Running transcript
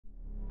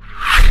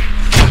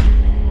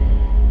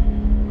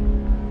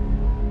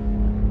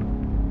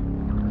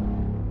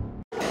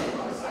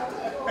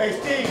Hey,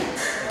 Steve.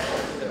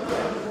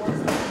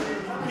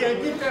 You can't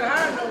get that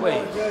high no Wait.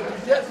 more, Judge.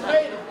 You just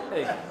made it.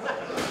 Hey.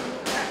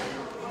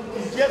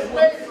 You just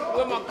made it.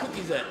 Where my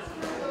cookies at?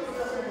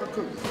 What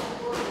cookies?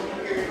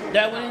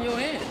 That one in your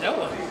hand. That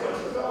one.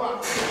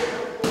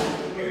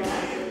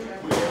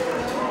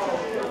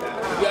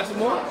 You got some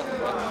more?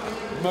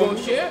 You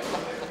gonna share?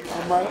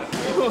 I might.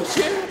 You gonna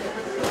share?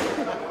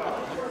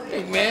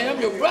 Hey man, I'm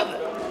your brother.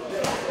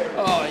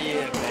 Oh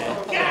yeah, man.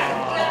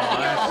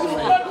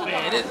 Oh,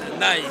 man, this is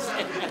nice.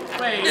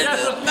 Wait, you're not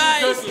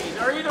supposed to eat cookies.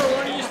 Are either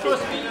one of you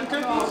supposed to be eating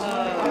cookies?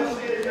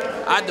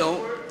 I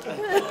don't.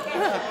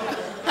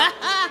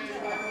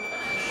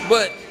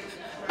 But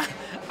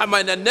I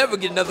might not never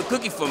get another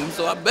cookie from him,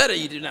 so I better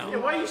eat it now. Yeah,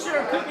 what are you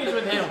sharing cookies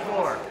with him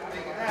for?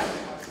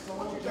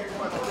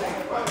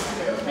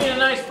 Being a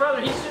nice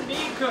brother, he shouldn't be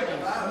eating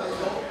cookies.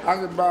 I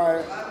can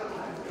buy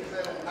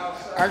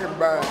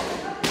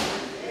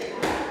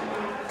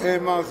any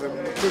month of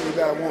cookies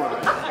that I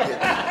want.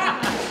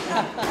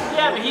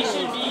 Yeah, but he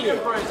shouldn't be eating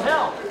for his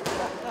health.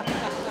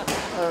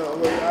 I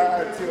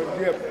tell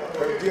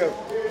Jeff.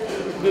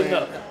 Good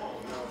enough.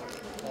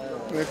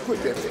 Man, quit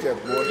that step,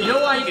 boy. You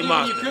know why he's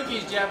giving you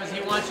cookies, Jeff, is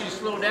he wants you to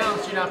slow down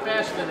so you're not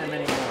faster than him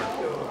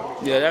anymore.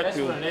 Yeah, That's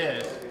true. what it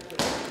is.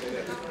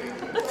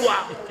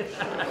 Wow.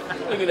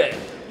 Look at that.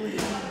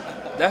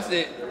 That's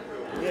it.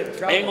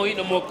 I ain't gonna eat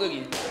no more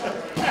cookies.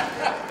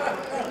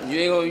 You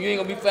ain't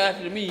gonna be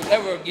faster than me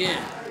ever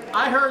again.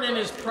 I heard in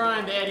his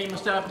prime that Eddie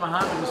Mustafa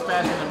Muhammad was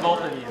faster than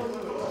both of you.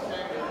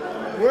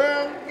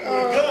 Well,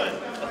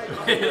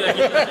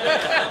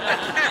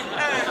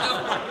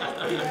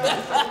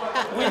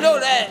 We know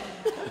that.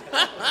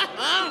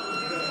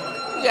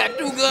 You got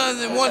 2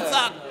 guns in 1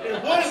 sock.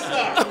 in one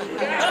sock.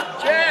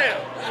 Damn.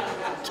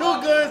 2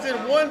 guns in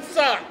 1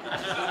 sock.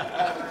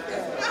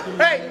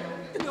 Hey.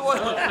 You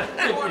wanna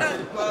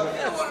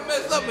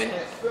mess up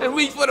and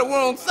reach for the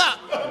wrong sock.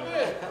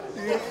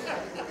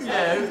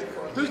 Yeah,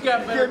 who's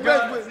got better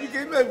guns? You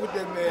can't mess with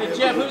that man. Hey,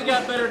 Jeff, who's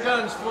got better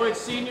guns, Floyd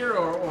Sr.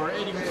 or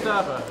Eddie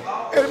Mustafa?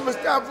 Eddie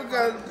Mustafa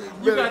got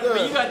better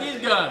guns. You got these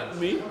guns.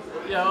 Me?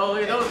 Yeah, well,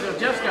 those.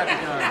 Jeff's got the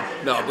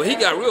guns. No, but he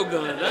got real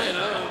guns. I ain't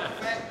know.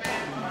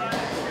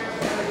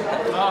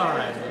 All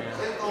right,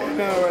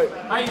 man. All right.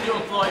 How you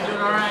doing, Floyd? Doing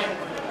all right?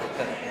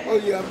 Oh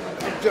yeah, I'm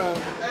trying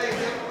to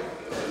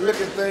look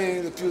at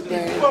things, a few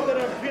things. Fucking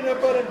them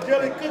peanut butter and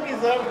jelly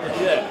cookies up.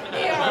 Yeah.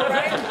 Yeah, all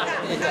right.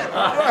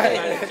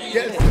 Right.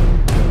 Yes.